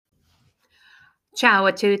Ciao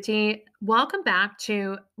a tutti. Welcome back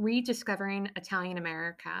to Rediscovering Italian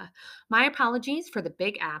America. My apologies for the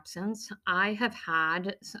big absence. I have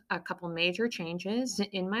had a couple major changes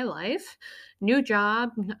in my life, new job,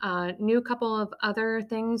 new couple of other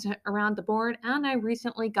things around the board, and I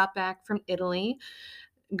recently got back from Italy,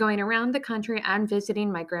 going around the country and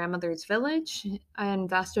visiting my grandmother's village in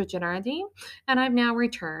Vasto Girardi, and I've now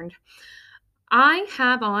returned. I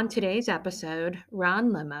have on today's episode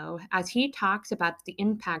Ron Lemmo as he talks about the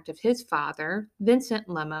impact of his father, Vincent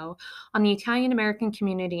Lemmo, on the Italian American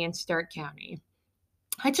community in Stark County.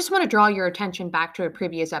 I just want to draw your attention back to a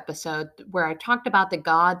previous episode where I talked about the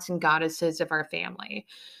gods and goddesses of our family.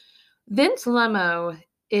 Vince Lemmo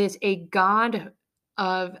is a god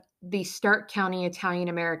of the Stark County Italian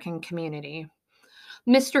American community.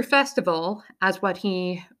 Mr. Festival, as what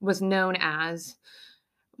he was known as,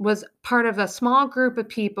 was part of a small group of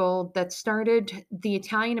people that started the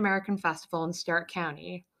Italian American Festival in Stark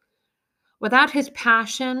County. Without his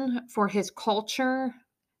passion for his culture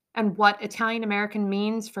and what Italian American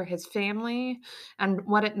means for his family and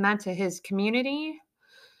what it meant to his community,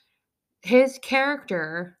 his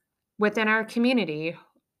character within our community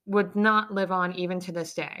would not live on even to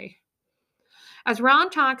this day. As Ron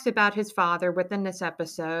talks about his father within this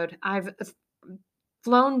episode, I've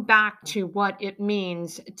flown back to what it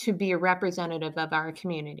means to be a representative of our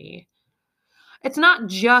community. It's not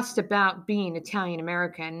just about being Italian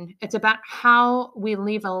American, it's about how we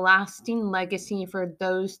leave a lasting legacy for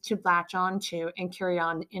those to latch onto and carry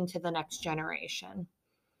on into the next generation.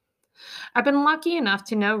 I've been lucky enough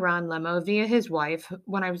to know Ron Lemmo via his wife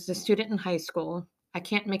when I was a student in high school at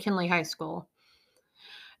Canton McKinley High School.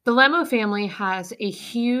 The Lemmo family has a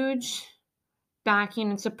huge backing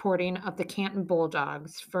and supporting of the Canton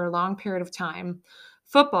Bulldogs for a long period of time.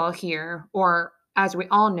 Football here, or as we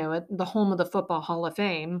all know it, the home of the Football Hall of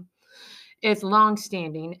Fame, is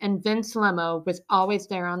longstanding, and Vince Lemmo was always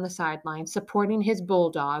there on the sideline supporting his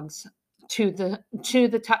Bulldogs to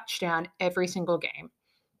the touchdown every single game.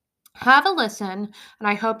 Have a listen, and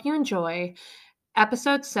I hope you enjoy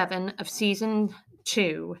episode 7 of season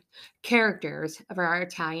 2, Characters of Our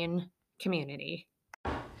Italian Community.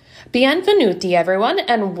 Bienvenuti, everyone,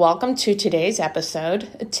 and welcome to today's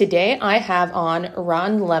episode. Today I have on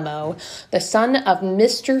Ron Lemmo, the son of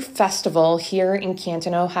Mr. Festival here in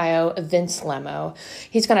Canton, Ohio, Vince Lemmo.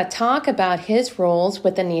 He's going to talk about his roles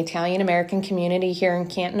within the Italian American community here in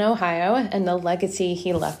Canton, Ohio, and the legacy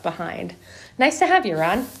he left behind. Nice to have you,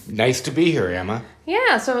 Ron. Nice to be here, Emma.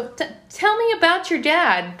 Yeah, so tell me about your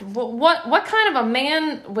dad. What kind of a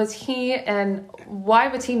man was he, and why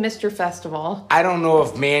was he Mr. Festival? I don't know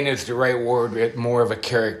if man is the right word, more of a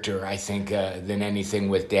character, I think, than anything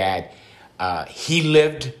with Dad. He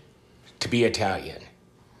lived to be Italian.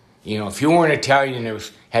 You know, if you weren't Italian, there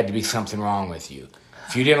had to be something wrong with you.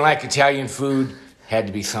 If you didn't like Italian food, had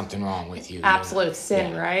to be something wrong with you. Absolute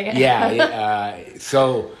sin, yeah. Right? Yeah.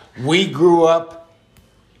 So we grew up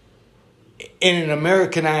in an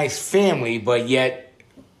Americanized family, but yet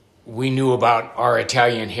we knew about our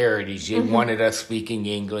Italian heritage. They wanted us speaking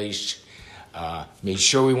English, made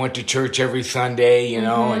sure we went to church every Sunday, you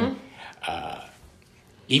know, and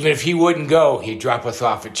even if he wouldn't go, he'd drop us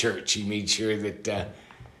off at church. He made sure that...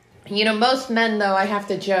 You know, most men, though, I have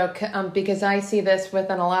to joke, because I see this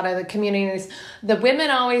within a lot of the communities. The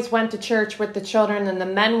women always went to church with the children, and the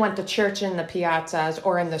men went to church in the piazzas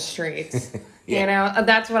or in the streets. Yeah. You know,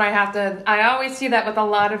 that's what I always see that with a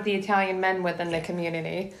lot of the Italian men within the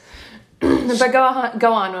community. But go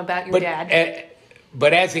on about your dad.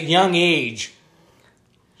 But as a young age,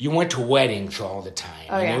 you went to weddings all the time.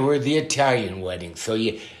 Oh, yeah. And they were the Italian weddings. So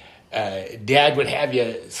Dad would have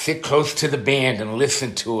you sit close to the band and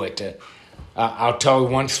listen to it. I'll tell you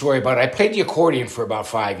one story about it. I played the accordion for about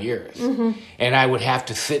 5 years. And I would have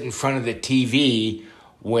to sit in front of the TV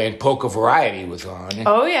when Polka Variety was on.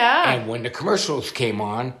 Oh, yeah. And when the commercials came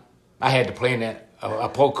on, I had to play a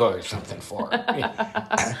polka or something for him.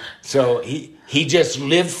 So he just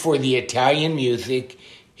lived for the Italian music.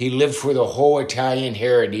 He lived for the whole Italian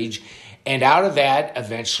heritage. And out of that,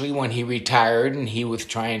 eventually, when he retired and he was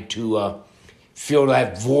trying to fill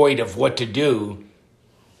that void of what to do,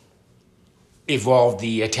 evolved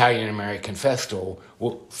the Italian American Festival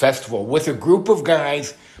with a group of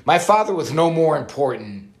guys. My father was no more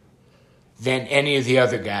important than any of the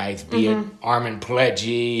other guys, be it Armin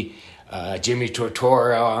Pileggi, Jimmy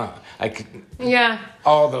Tortora,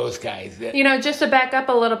 all those guys. You know, just to back up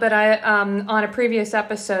a little bit, I on a previous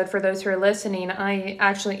episode, for those who are listening, I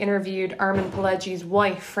actually interviewed Armin Pileggi's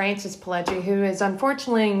wife, Frances Pileggi, who is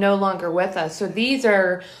unfortunately no longer with us. So these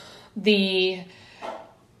are the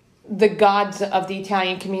the gods of the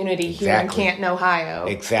Italian community here in Canton, Ohio.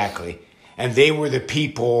 Exactly. And they were the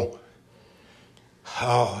people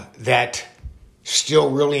that still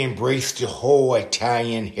really embraced the whole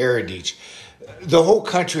Italian heritage. The whole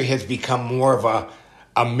country has become more of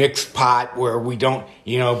a mixed pot where we don't,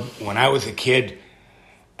 when I was a kid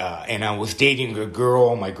and I was dating a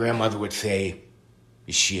girl, my grandmother would say,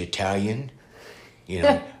 "Is she Italian?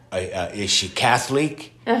 Is she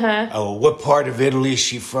Catholic? What part of Italy is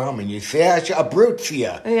she from?" And you say,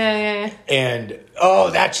 "Abruzia." Yeah. And,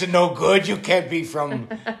 that's a no good. You can't be from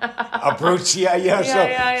Abruzia.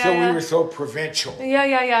 So we were so provincial.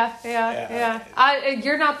 Yeah.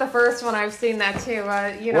 You're not the first one. I've seen that too.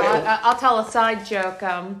 I'll tell a side joke.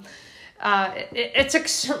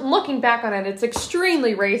 Looking back on it, it's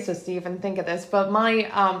extremely racist to even think of this. But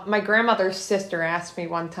my grandmother's sister asked me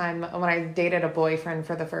one time when I dated a boyfriend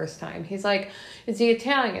for the first time. He's like, "Is he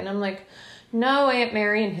Italian?" I'm like, "No, Aunt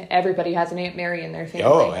Mary." And everybody has an Aunt Mary in their family.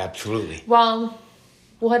 Oh, absolutely. "Well,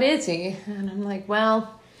 what is he?" And I'm like,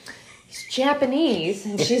 "Well, he's Japanese."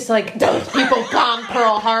 And she's like, "Those people bombed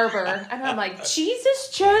Pearl Harbor." And I'm like,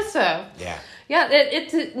 "Jesus, Joseph." Yeah. Yeah,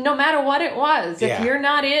 it's no matter what it was. If you're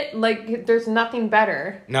not it, like, there's nothing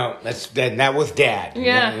better. No, that was Dad.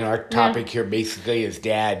 Yeah. Our topic here basically is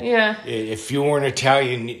Dad. Yeah. If you weren't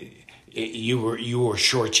Italian, you were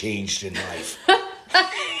shortchanged in life.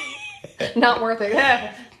 Not worth it.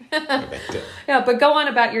 Yeah, but go on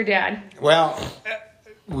about your dad. Well,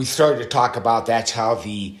 we started to talk about that's how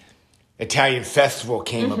the Italian festival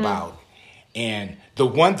came about. And the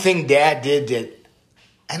one thing Dad did that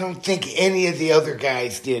I don't think any of the other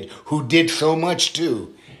guys did, who did so much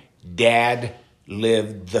too. Dad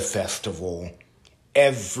lived the festival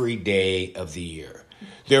every day of the year.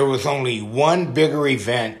 There was only one bigger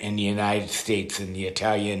event in the United States than the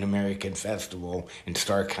Italian American Festival in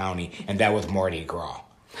Stark County, and that was Mardi Gras.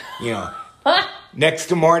 Next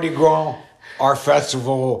to Mardi Gras, our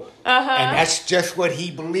festival, and that's just what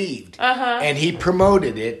he believed. And he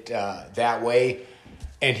promoted it that way.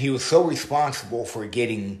 And he was so responsible for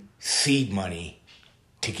getting seed money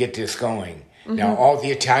to get this going. Now, all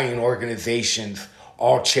the Italian organizations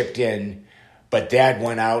all chipped in, but Dad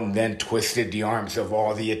went out and then twisted the arms of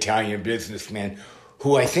all the Italian businessmen,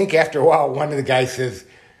 who I think after a while, one of the guys says,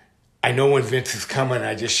 "I know when Vince is coming."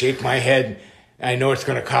 I just shake my head. I know it's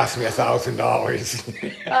going to cost me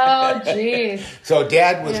 $1,000. Oh, geez. So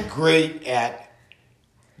Dad was great at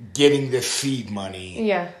getting the seed money.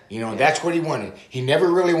 Yeah. That's what he wanted. He never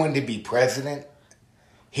really wanted to be president.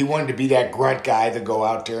 He wanted to be that grunt guy that go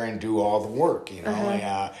out there and do all the work,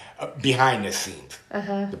 behind the scenes.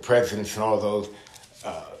 The presidents and all those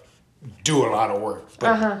do a lot of work.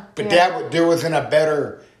 But there wasn't a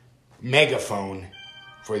better megaphone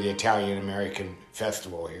for the Italian American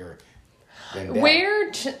Festival here.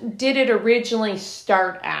 Where did it originally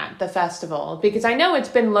start at, the festival? Because I know it's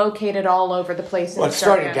been located all over the place. Well, it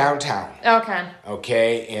started downtown.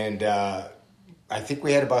 Okay, and I think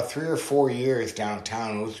we had about 3 or 4 years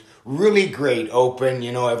downtown. It was really great, open,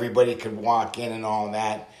 everybody could walk in and all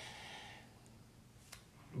that.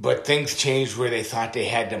 But things changed where they thought they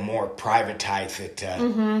had to more privatize it.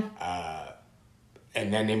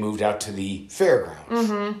 And then they moved out to the fairgrounds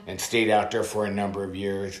and stayed out there for a number of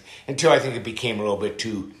years until I think it became a little bit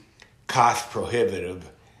too cost prohibitive.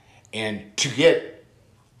 And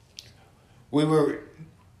we were,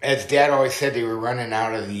 as Dad always said, they were running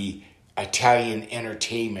out of the Italian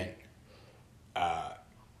entertainment.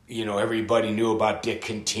 Everybody knew about Dick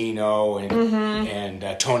Contino and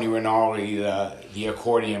Tony Rinaldi, the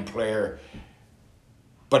accordion player.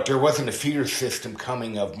 But there wasn't a feeder system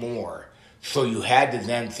coming of more. So you had to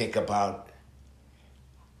then think about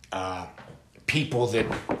people that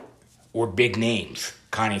were big names.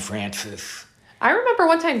 Connie Francis. I remember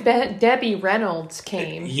one time Debbie Reynolds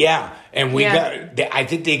came. Yeah, and I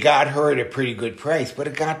think they got her at a pretty good price, but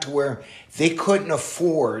it got to where they couldn't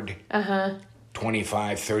afford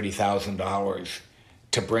 $25,000-$30,000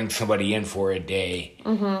 to bring somebody in for a day,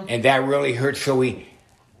 and that really hurt. So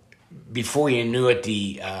before you knew it,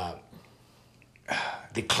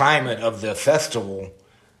 the climate of the festival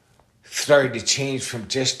started to change from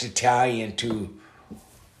just Italian to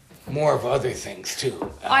more of other things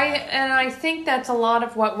too. I think that's a lot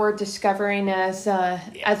of what we're discovering as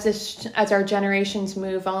our generations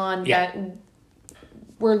move on, that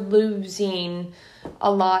we're losing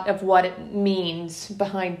a lot of what it means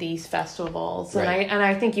behind these festivals. Right. And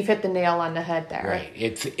I think you've hit the nail on the head there. Right.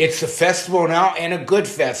 It's a festival now, and a good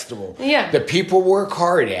festival. Yeah. The people work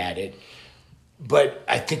hard at it, but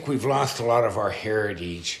I think we've lost a lot of our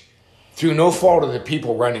heritage through no fault of the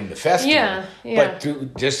people running the festival, but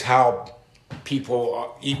through just how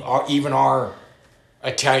people, even our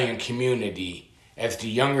Italian community, as the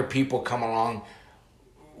younger people come along,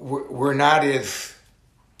 we're not as.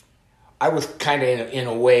 I was kind of in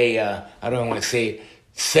a way, I don't want to say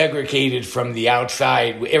segregated from the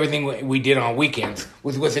outside. Everything we did on weekends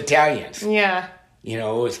was with Italians. Yeah. You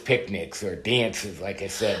know, it was picnics or dances, like I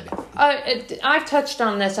said. I've touched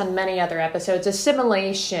on this on many other episodes.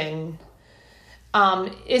 Assimilation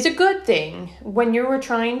is a good thing when you were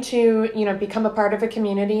trying to, become a part of a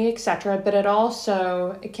community, etc. But it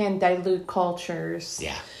also can dilute cultures.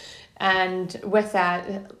 Yeah. And with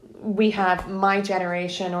that, we have my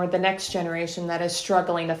generation or the next generation that is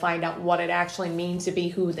struggling to find out what it actually means to be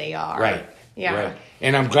who they are. Right. Yeah. Right.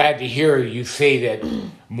 And I'm glad to hear you say that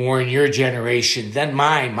more in your generation than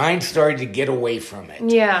mine. Mine started to get away from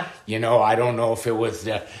it. Yeah. I don't know if it was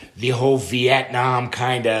the whole Vietnam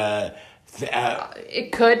kind of...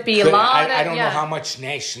 it could be a lot of... I don't know how much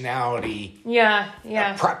nationality... Yeah.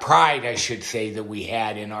 Pride, I should say, that we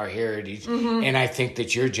had in our heritage. Mm-hmm. And I think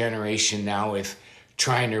that your generation now is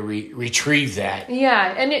trying to retrieve that.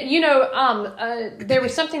 Yeah, and there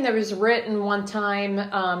was something that was written one time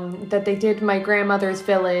that they did in my grandmother's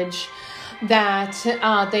village that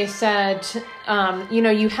they said,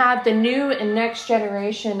 you have the new and next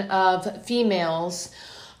generation of females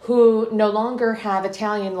who no longer have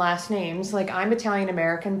Italian last names. Like, I'm Italian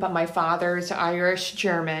American, but my father's Irish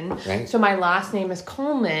German. Right. So my last name is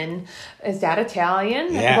Coleman. Is that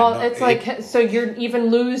Italian? Yeah. Well, so you're even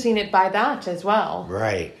losing it by that as well.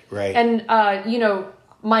 Right. And,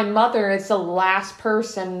 my mother is the last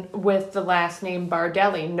person with the last name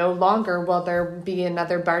Bardelli. No longer will there be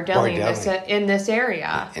another Bardelli. In this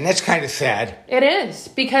area. And that's kind of sad. It is,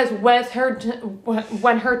 because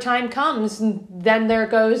when her time comes, then there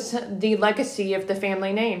goes the legacy of the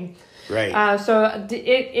family name. Right. So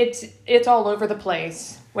it's all over the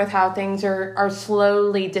place with how things are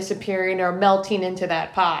slowly disappearing or melting into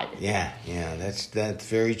that pot. Yeah, that's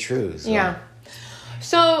very true. So. Yeah.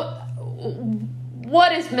 So,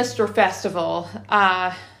 what is Mr. Festival?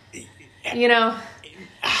 Because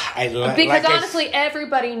honestly,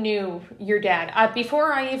 everybody knew your dad.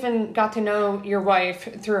 Before I even got to know your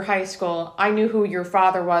wife through high school, I knew who your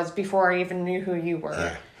father was before I even knew who you were.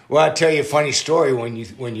 Yeah. Well, I'll tell you a funny story when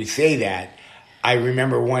you say that. I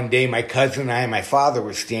remember one day my cousin and I and my father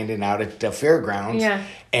were standing out at the fairgrounds,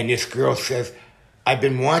 and this girl says, "I've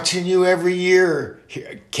been watching you every year.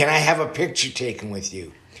 Can I have a picture taken with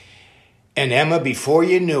you?" And Emma, before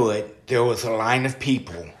you knew it, there was a line of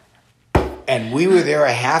people. And we were there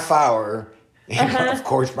a half hour. And of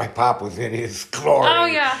course, my pop was in his glory. Oh,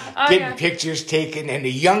 yeah. Getting pictures taken. And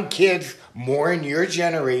the young kids, more in your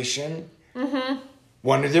generation,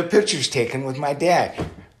 wanted their pictures taken with my dad.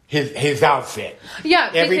 His outfit.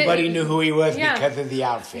 Yeah. Everybody knew who he was because of the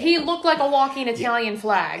outfit. He looked like a walking Italian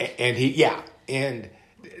flag. And And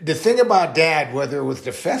the thing about Dad, whether it was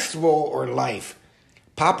the festival or life,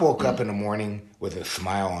 Pop woke up in the morning with a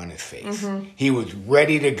smile on his face. Mm-hmm. He was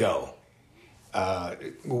ready to go.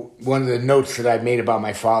 One of the notes that I made about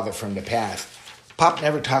my father from the past, Pop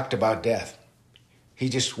never talked about death. He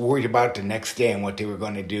just worried about the next day and what they were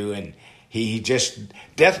going to do. And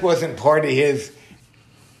death wasn't part of his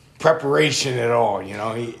preparation at all,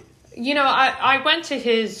 I went to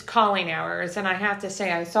his calling hours, and I have to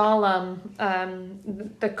say, I saw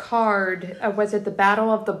the card. Was it the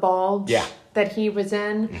Battle of the Bulge? Yeah. That he was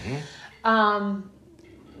in. Mm-hmm.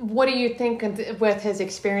 What do you think with his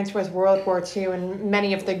experience with World War II and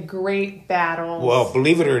many of the great battles? Well,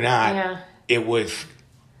 believe it or not,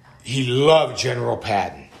 he loved General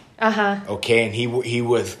Patton. Okay, and he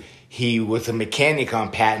was a mechanic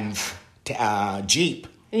on Patton's Jeep.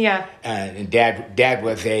 Yeah. And Dad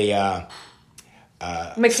was a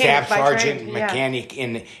staff sergeant mechanic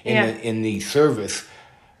in the service.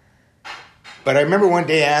 But I remember one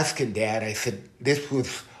day asking Dad, I said,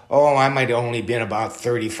 I might have only been about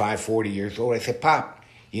 35, 40 years old. I said, Pop,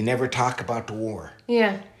 you never talk about the war.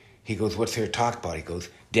 Yeah. He goes, what's there to talk about? He goes,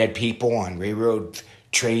 dead people on railroad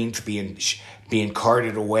trains being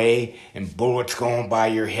carted away and bullets going by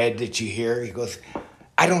your head that you hear. He goes,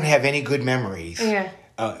 I don't have any good memories. Yeah.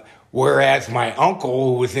 Whereas my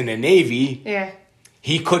uncle, who was in the Navy,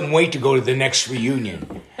 he couldn't wait to go to the next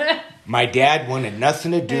reunion. My dad wanted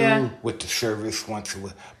nothing to do with the service once a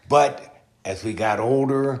week. But as we got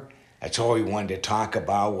older, that's all he wanted to talk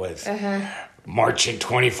about was marching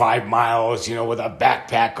 25 miles, with a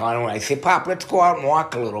backpack on. And I said, Pop, let's go out and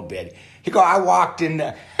walk a little bit. He goes, I walked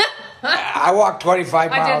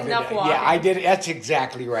 25 miles. I did enough walking. Yeah, I did. That's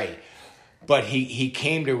exactly right. But he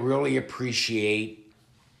came to really appreciate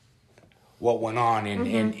what went on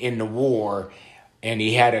in the war. and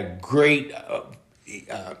he had a great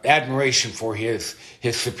admiration for his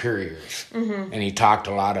superiors. And he talked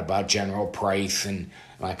a lot about General Price and,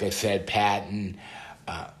 like I said, Patton.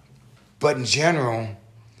 But in general,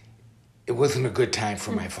 it wasn't a good time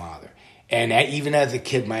for my father. And even as a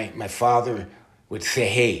kid, my father would say,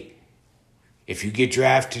 hey, if you get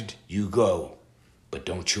drafted, you go, but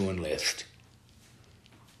don't you enlist.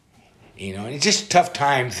 You know, and it's just tough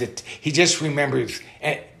times that he just remembers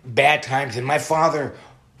bad times. And my father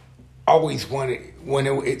always wanted,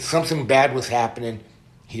 when something bad was happening,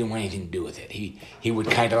 he didn't want anything to do with it. He would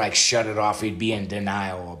kind of like shut it off. He'd be in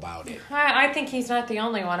denial about it. I think he's not the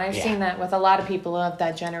only one. I've seen that with a lot of people of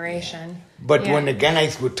that generation. But when the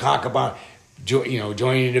guys would talk about,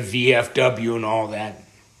 joining the VFW and all that,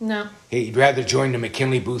 no, he'd rather join the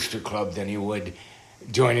McKinley Booster Club than he would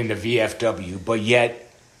join in the VFW. But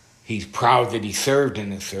yet, he's proud that he served in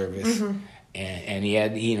the service, and he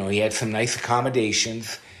had some nice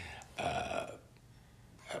accommodations.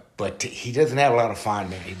 But he doesn't have a lot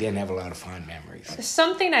of he didn't have a lot of fond memories.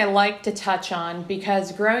 Something I like to touch on,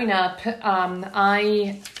 because growing up,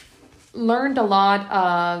 I learned a lot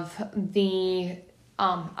of the,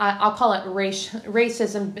 I'll call it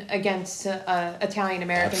racism against Italian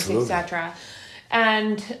Americans, etc.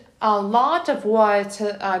 And a lot of what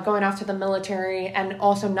going off to the military and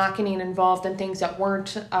also not getting involved in things that weren't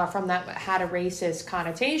from that had a racist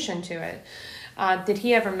connotation to it. Did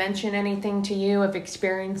he ever mention anything to you of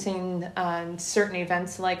experiencing certain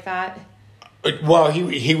events like that? Well,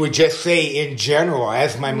 he would just say in general,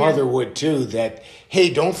 as my mother would too, that,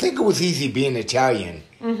 hey, don't think it was easy being Italian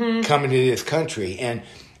coming to this country. And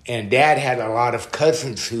Dad had a lot of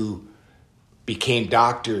cousins who became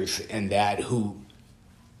doctors and who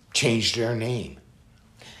changed their name.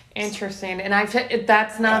 Interesting. And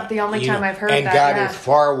that's not the only time I've heard that. And got as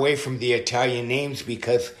far away from the Italian names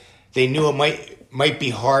because they knew it might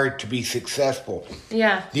be hard to be successful.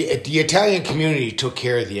 Yeah. The Italian community took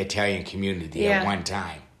care of the Italian community at one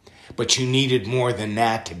time. But you needed more than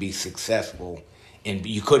that to be successful. And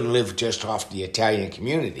you couldn't live just off the Italian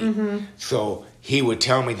community. So he would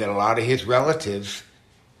tell me that a lot of his relatives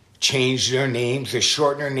changed their names or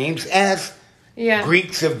shortened their names as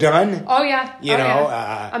Greeks have done. Oh,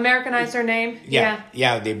 yeah. Americanized their name.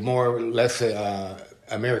 Yeah, they more or less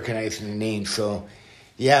Americanized their name. So...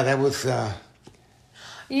 yeah, that was...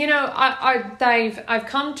 I've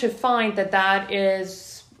come to find that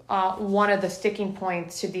is one of the sticking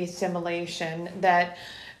points to the assimilation, that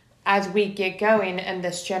as we get going and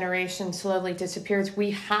this generation slowly disappears,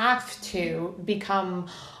 we have to become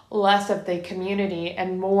less of the community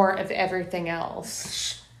and more of everything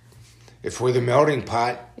else. If we're the melting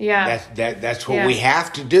pot, that's what we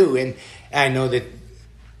have to do. And I know that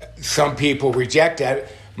some people reject that.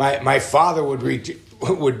 My father would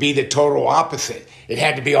be the total opposite. It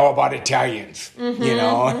had to be all about Italians,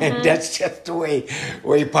 and that's just the way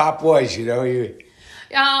Pop was, You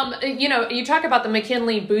talk about the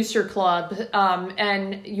McKinley Booster Club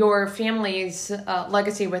and your family's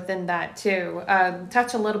legacy within that too.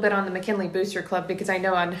 Touch a little bit on the McKinley Booster Club, because I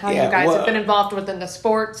know on how you guys have been involved within the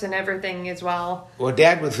sports and everything as well. Well,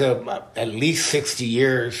 Dad was at least 60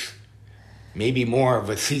 years, maybe more, of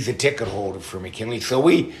a season ticket holder for McKinley. So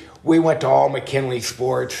we went to all McKinley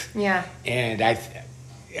sports. Yeah. And I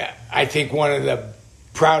think one of the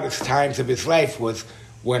proudest times of his life was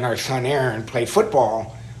when our son Aaron played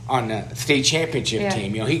football on the state championship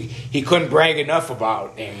team. He couldn't brag enough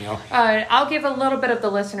about it. I'll give a little bit of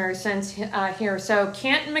the listeners sense here. So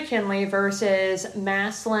Canton McKinley versus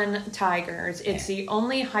Massillon Tigers. It's the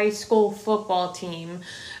only high school football team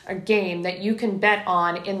game that you can bet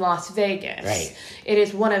on in Las Vegas. Right. It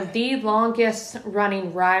is one of the longest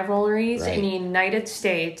running rivalries in the United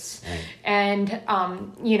States. Right. And,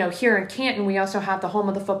 here in Canton, we also have the home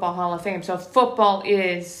of the Football Hall of Fame. So football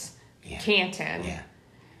is Canton. Yeah.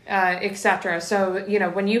 Etc. So,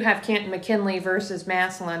 when you have Canton McKinley versus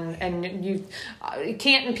Massillon, and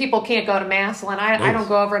Canton people can't go to Massillon. I don't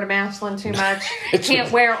go over to Massillon too much.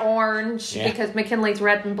 Can't wear orange because McKinley's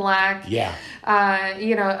red and black. Yeah.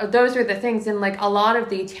 Those are the things. And a lot of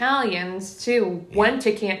the Italians too went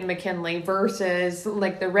to Canton McKinley versus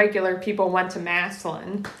the regular people went to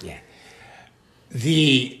Massillon. Yeah.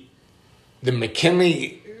 The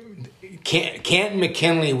McKinley, Canton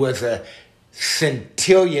McKinley was a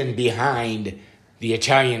centillion behind the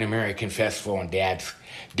Italian American Festival, and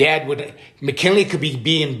McKinley could be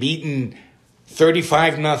being beaten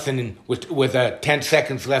 35-0 with 10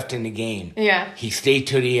 seconds left in the game. Yeah. He stayed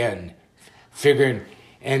to the end, figuring,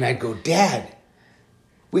 and I'd go, Dad,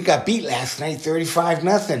 we got beat last night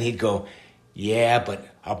 35-0. He'd go, yeah, but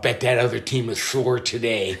I'll bet that other team is sore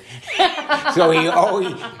today. So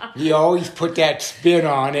he always put that spin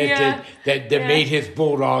on it that made his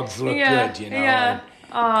Bulldogs look good, you know.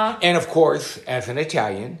 Yeah. And of course, as an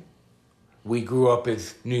Italian, we grew up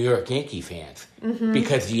as New York Yankee fans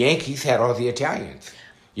because the Yankees had all the Italians.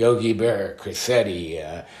 Yogi Berra,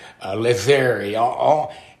 Crissetti, Lazzeri,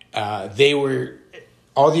 all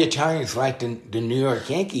the Italians liked the New York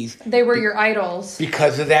Yankees. They were your idols.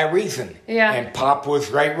 Because of that reason. Yeah. And Pop was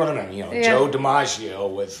right running. Joe DiMaggio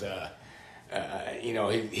was,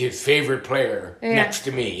 his favorite player next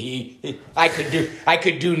to me. I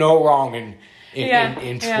could do no wrong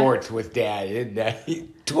in sports with Dad,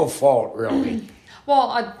 to a fault, really.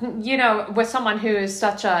 Well, with someone who is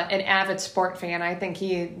such an avid sport fan, I think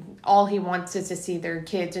all he wants is to see their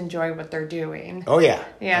kids enjoy what they're doing. Oh, yeah.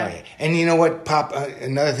 Yeah. Oh, yeah. And you know what, Pop,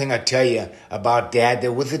 another thing I'll tell you about Dad,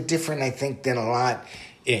 there was a different, I think, than a lot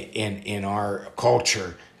in our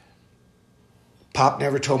culture. Pop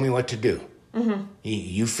never told me what to do. Mm-hmm.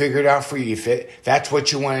 You figure it out for you. If that's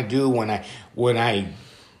what you want to do. When I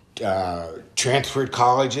transferred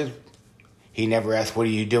colleges, he never asked, what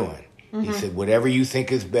are you doing? Mm-hmm. He said, whatever you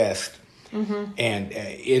think is best. Mm-hmm. And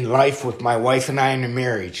in life, with my wife and I in the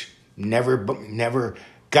marriage, never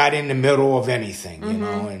got in the middle of anything, you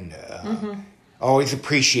know, and always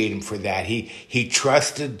appreciate him for that. He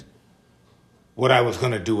trusted what I was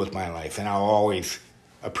going to do with my life, and I'll always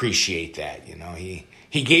appreciate that, you know. He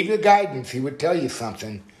gave you guidance. He would tell you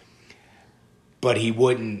something, but he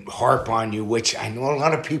wouldn't harp on you, which I know a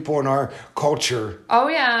lot of people in our culture. Oh,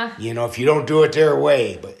 yeah. You know, if you don't do it their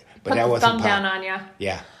way, but that wasn't Pop. Thumb down on you.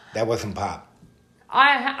 Yeah, that wasn't Pop.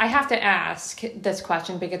 I have to ask this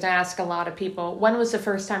question because I ask a lot of people. When was the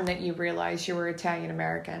first time that you realized you were Italian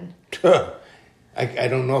American? I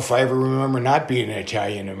don't know if I ever remember not being an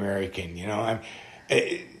Italian American. You know,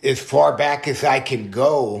 as far back as I can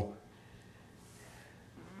go,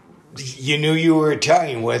 you knew you were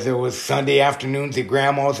Italian, whether it was Sunday afternoons at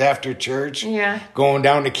Grandma's after church, going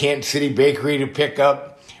down to Kansas City Bakery to pick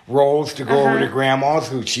up rolls to go over to Grandma's,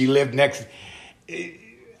 who she lived next.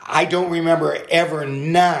 I don't remember ever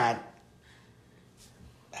not.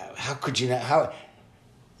 How could you not?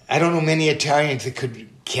 I don't know many Italians that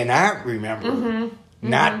cannot remember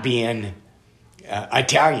not being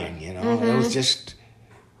Italian. You know, it was just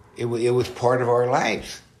it was part of our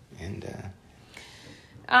lives, and.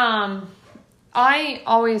 I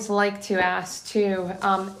always like to ask too.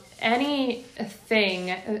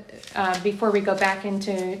 Anything before we go back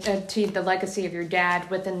into to the legacy of your dad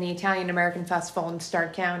within the Italian American Festival in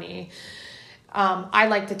Stark County. I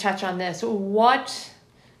like to touch on this. What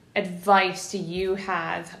advice do you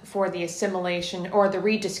have for the assimilation or the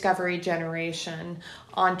rediscovery generation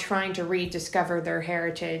on trying to rediscover their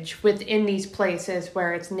heritage within these places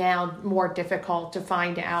where it's now more difficult to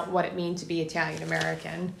find out what it means to be Italian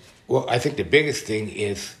American? Well, I think the biggest thing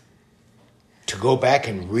is to go back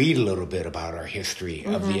and read a little bit about our history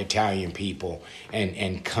of the Italian people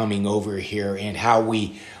and coming over here and how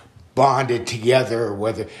we bonded together,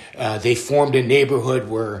 whether they formed a neighborhood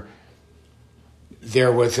where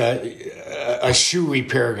there was a shoe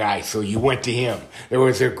repair guy, so you went to him. There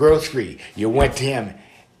was a grocery, you went to him.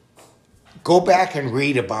 Go back and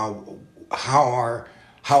read about how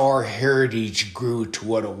our heritage grew to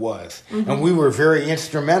what it was. And we were very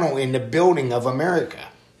instrumental in the building of America.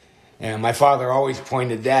 And my father always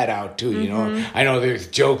pointed that out, too, you know. I know there's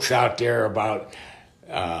jokes out there about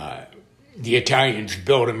the Italians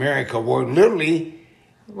built America. Well, literally,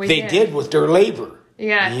 they did with their labor.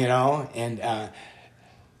 Yeah. You know, and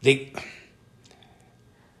they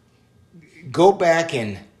go back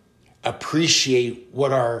and appreciate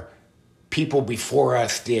what our people before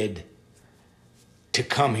us did to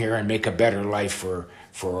come here and make a better life for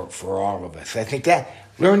all of us. I think that,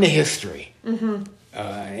 learn the history.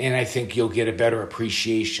 And I think you'll get a better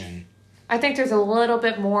appreciation. I think there's a little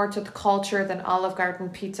bit more to the culture than Olive Garden,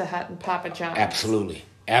 Pizza Hut, and Papa John's. Absolutely.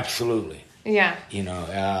 Absolutely. Yeah. You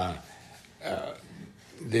know,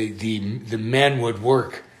 the men would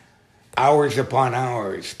work hours upon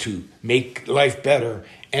hours to make life better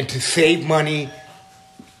and to save money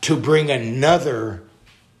to bring another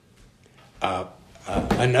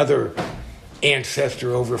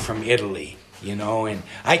ancestor over from Italy, you know. And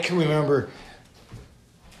I can remember,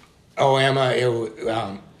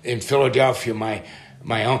 Emma, in Philadelphia,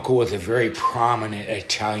 my uncle was a very prominent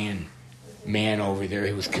Italian man over there.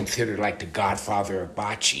 He was considered like the godfather of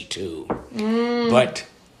bocce, too. But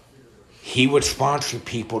he would sponsor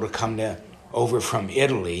people to come over from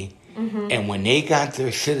Italy, and when they got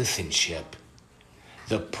their citizenship,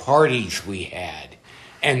 the parties we had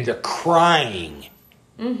and the crying,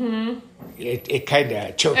 it kind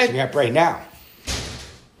of chokes me up right now.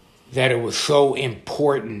 that it was so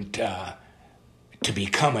important to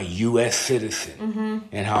become a U.S. citizen,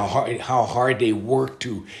 and how hard they worked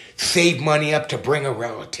to save money up to bring a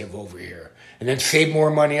relative over here, and then save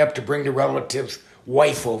more money up to bring the relative's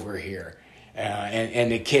wife over here,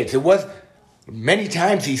 and the kids. It was many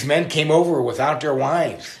times these men came over without their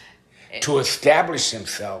wives to establish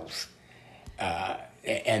themselves,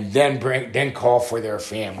 and then call for their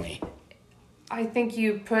family. I think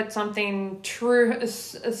you put something true,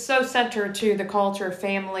 so centered to the culture.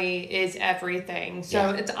 Family is everything.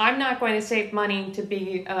 So I'm not going to save money to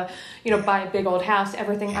be, buy a big old house,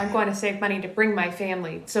 everything. I'm going to save money to bring my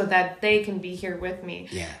family so that they can be here with me.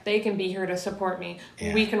 Yeah. They can be here to support me.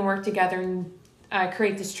 Yeah. We can work together and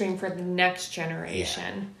create this dream for the next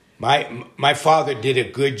generation. Yeah. My father did a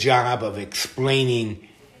good job of explaining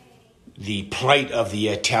the plight of the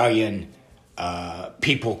Italian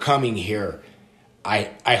people coming here.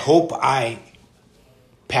 I hope I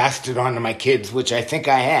passed it on to my kids, which I think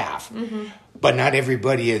I have. But not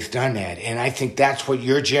everybody has done that. And I think that's what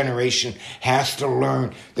your generation has to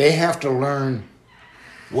learn. They have to learn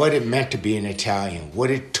what it meant to be an Italian,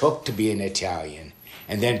 what it took to be an Italian,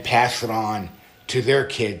 and then pass it on to their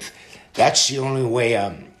kids. That's the only way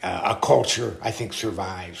a culture, I think,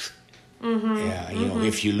 survives.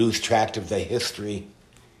 If you lose track of the history.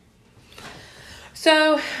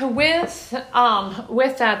 So with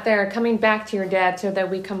that there, coming back to your dad so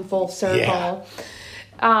that we come full circle,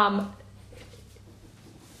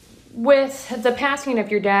 with the passing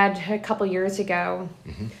of your dad a couple years ago,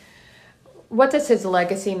 what does his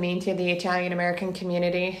legacy mean to the Italian-American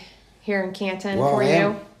community here in Canton for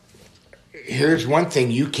you? Here's one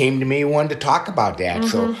thing. You came to me and wanted to talk about that.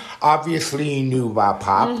 So obviously you knew about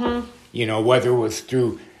Pop, whether it was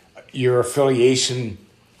through your affiliation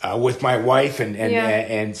with my wife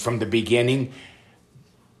and from the beginning.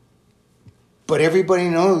 But everybody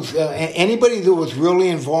knows, anybody that was really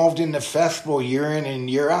involved in the festival year in and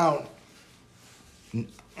year out,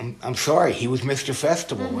 I'm sorry, he was Mr.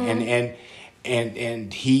 Festival.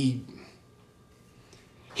 And he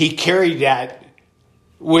carried that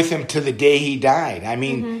with him to the day he died. I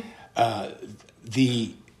mean,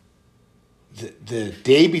 the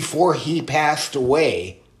day before he passed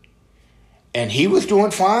away, and he was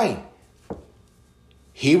doing fine,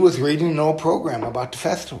 he was reading an old program about the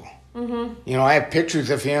festival. I have pictures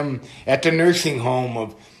of him at the nursing home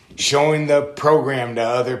of showing the program to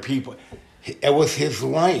other people. It was his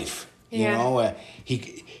life.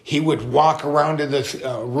 He would walk around to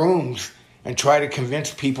the rooms and try to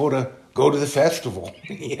convince people to go to the festival.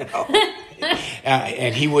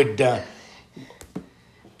 And he would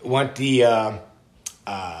want the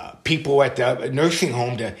people at the nursing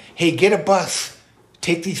home to, hey, get a bus,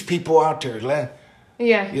 take these people out there, let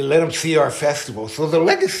them see our festival. So the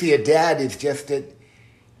legacy of Dad is just that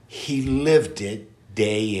he lived it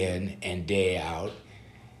day in and day out,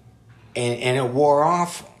 and it wore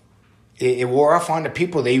off. It wore off on the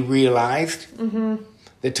people. They realized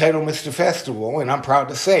the title Mr. Festival, and I'm proud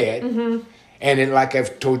to say it. And like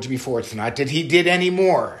I've told you before, it's not that he did any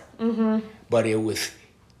more, but it was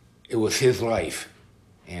his life.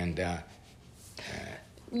 And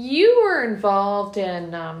you were involved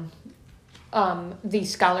in the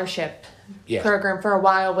scholarship program for a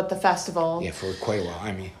while with the festival. Yeah, for quite a while.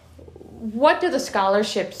 I mean, what do the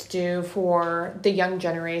scholarships do for the young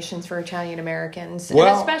generations, for Italian Americans, and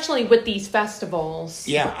especially with these festivals?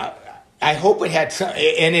 Yeah, I hope it had some,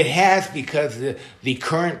 and it has, because the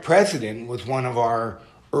current president was one of our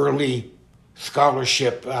early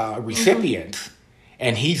scholarship recipients.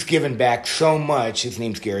 And he's given back so much. His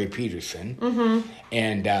name's Gary Peterson.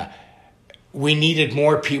 And we needed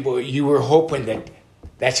more people. You were hoping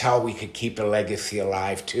that's how we could keep the legacy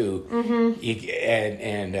alive, too.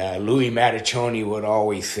 And Louis Mattachoni would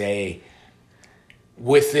always say,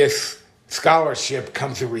 with this scholarship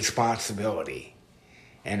comes a responsibility.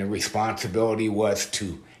 And the responsibility was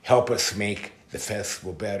to help us make the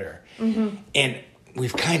festival better. And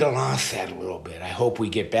we've kind of lost that a little bit. I hope we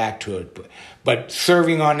get back to it. But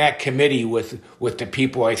serving on that committee with the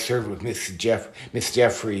people I served with, Miss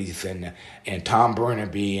Jeffries and Tom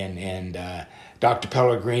Burnaby and Dr.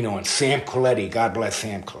 Pellegrino and Sam Coletti. God bless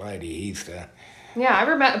Sam Coletti. He's the... Yeah, I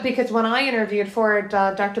remember, because when I interviewed for it,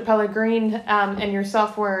 Dr. Pellegrino and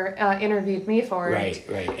yourself were interviewed me for it.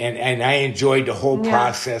 Right. And I enjoyed the whole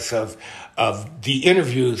process of the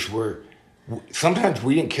interviews. Sometimes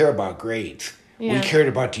we didn't care about grades. We cared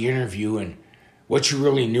about the interview and what you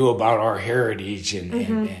really knew about our heritage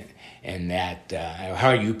and that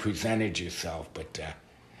how you presented yourself. But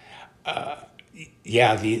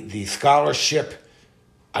the scholarship,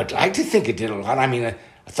 I'd like to think it did a lot. I mean,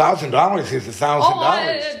 $1,000 is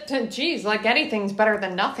 $1,000. Geez, like anything's better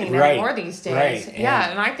than nothing Right, anymore these days. right.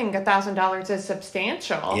 Yeah, and I think $1,000 is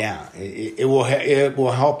substantial. Yeah, it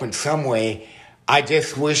will help in some way. I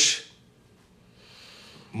just wish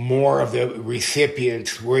more of the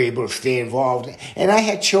recipients were able to stay involved. And I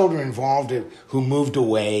had children involved who moved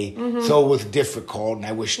away, so it was difficult. And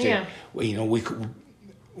I wish that we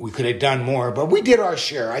could have done more, but we did our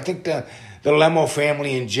share. I think the Lemmo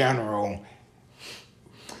family in general,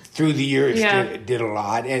 through the years, did a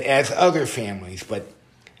lot, as other families. But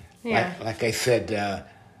like I said,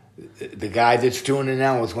 the guy that's doing it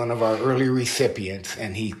now was one of our early recipients,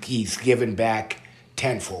 and he's given back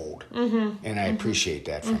tenfold, and I appreciate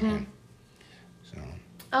that from him. So,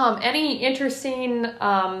 any interesting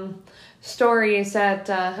stories that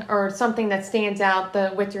or something that stands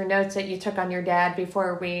out with your notes that you took on your dad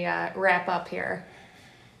before we wrap up here?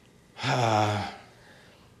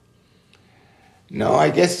 No, I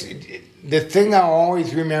guess the thing I'll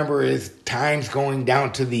always remember is times going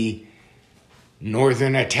down to the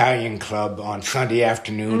Northern Italian Club on Sunday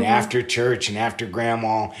afternoon after church and after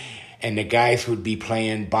Grandma, and the guys would be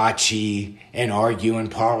playing bocce and arguing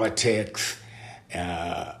politics.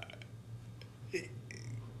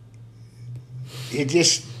 It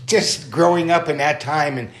just growing up in that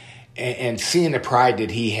time and seeing the pride that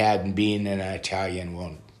he had in being an Italian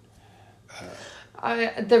woman.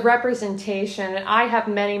 The representation, I have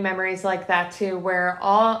many memories like that too, where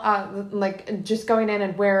all like just going in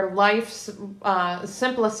and where life's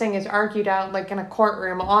simplest thing is argued out, like in a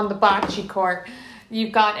courtroom on the bocce court.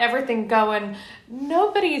 You've got everything going.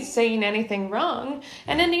 Nobody's saying anything wrong.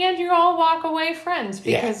 And in the end, you all walk away friends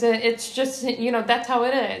because it's just, that's how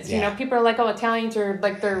it is. Yeah. People are like, oh, Italians are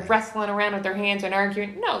like they're wrestling around with their hands and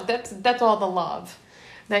arguing. No, that's all the love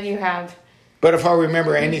that you have. But if I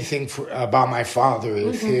remember anything about my father,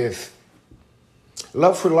 is his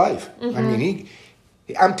love for life. I mean,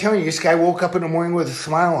 I'm telling you, this guy woke up in the morning with a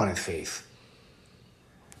smile on his face.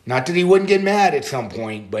 Not that he wouldn't get mad at some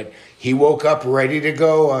point, but he woke up ready to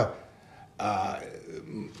go.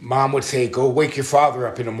 Mom would say, go wake your father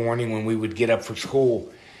up in the morning when we would get up for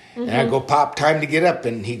school. And I'd go, Pop, time to get up.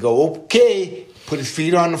 And he'd go, okay. Put his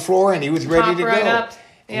feet on the floor, and he was ready to right go. Up.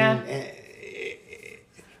 Yeah. And,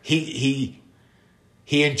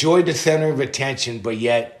 he enjoyed the center of attention, but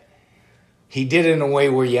yet he did it in a way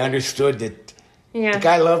where you understood that the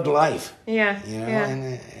guy loved life. Yeah.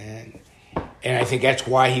 And I think that's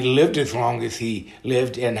why he lived as long as he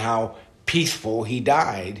lived and how peaceful he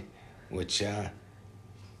died, which I'll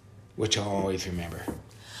always remember.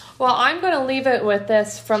 Well, I'm going to leave it with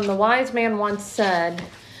this from the wise man once said.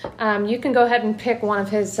 You can go ahead and pick one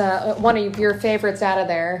of your favorites out of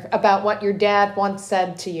there about what your dad once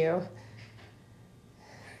said to you.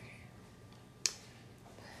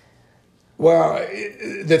 Well,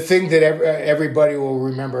 the thing that everybody will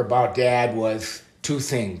remember about Dad was two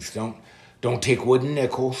things. Don't take wooden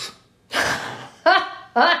nickels.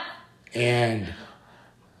 And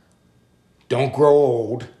don't grow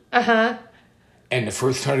old. And the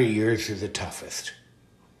first 100 years are the toughest.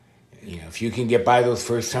 If you can get by those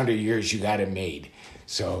first 100 years, you got it made.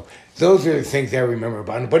 So those are the things I remember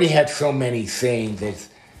about him. But he had so many sayings that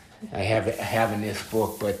I have in this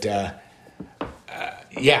book. But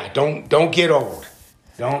don't get old.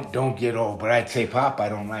 Don't get old. But I'd say, Pop, I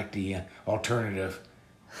don't like the alternative.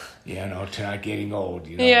 To not getting old.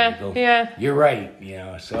 You're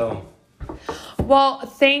right. So. Well,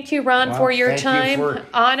 thank you, Ron, for your time.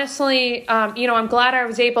 Honestly, I'm glad I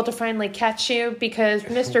was able to finally catch you because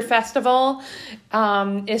Mr. Festival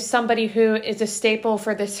is somebody who is a staple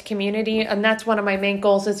for this community. And that's one of my main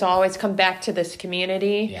goals is to always come back to this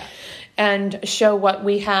community and show what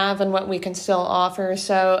we have and what we can still offer.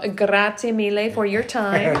 So grazie mille for your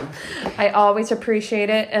time. I always appreciate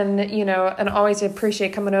it. And, and always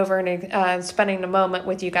appreciate coming over and spending a moment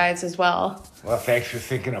with you guys as well. Well, thanks for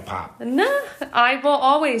thinking of Pop. No, I will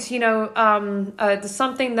always,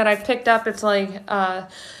 something that I've picked up, it's like,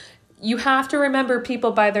 you have to remember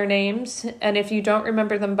people by their names. And if you don't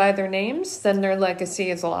remember them by their names, then their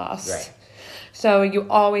legacy is lost. Right. So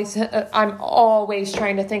I'm always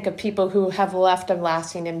trying to think of people who have left a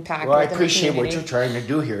lasting impact. Well, I appreciate what you're trying to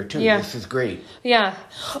do here, too. Yeah. This is great. Yeah.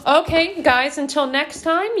 Okay, guys, until next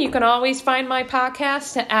time, you can always find my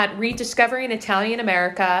podcast at Rediscovering Italian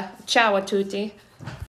America. Ciao a tutti.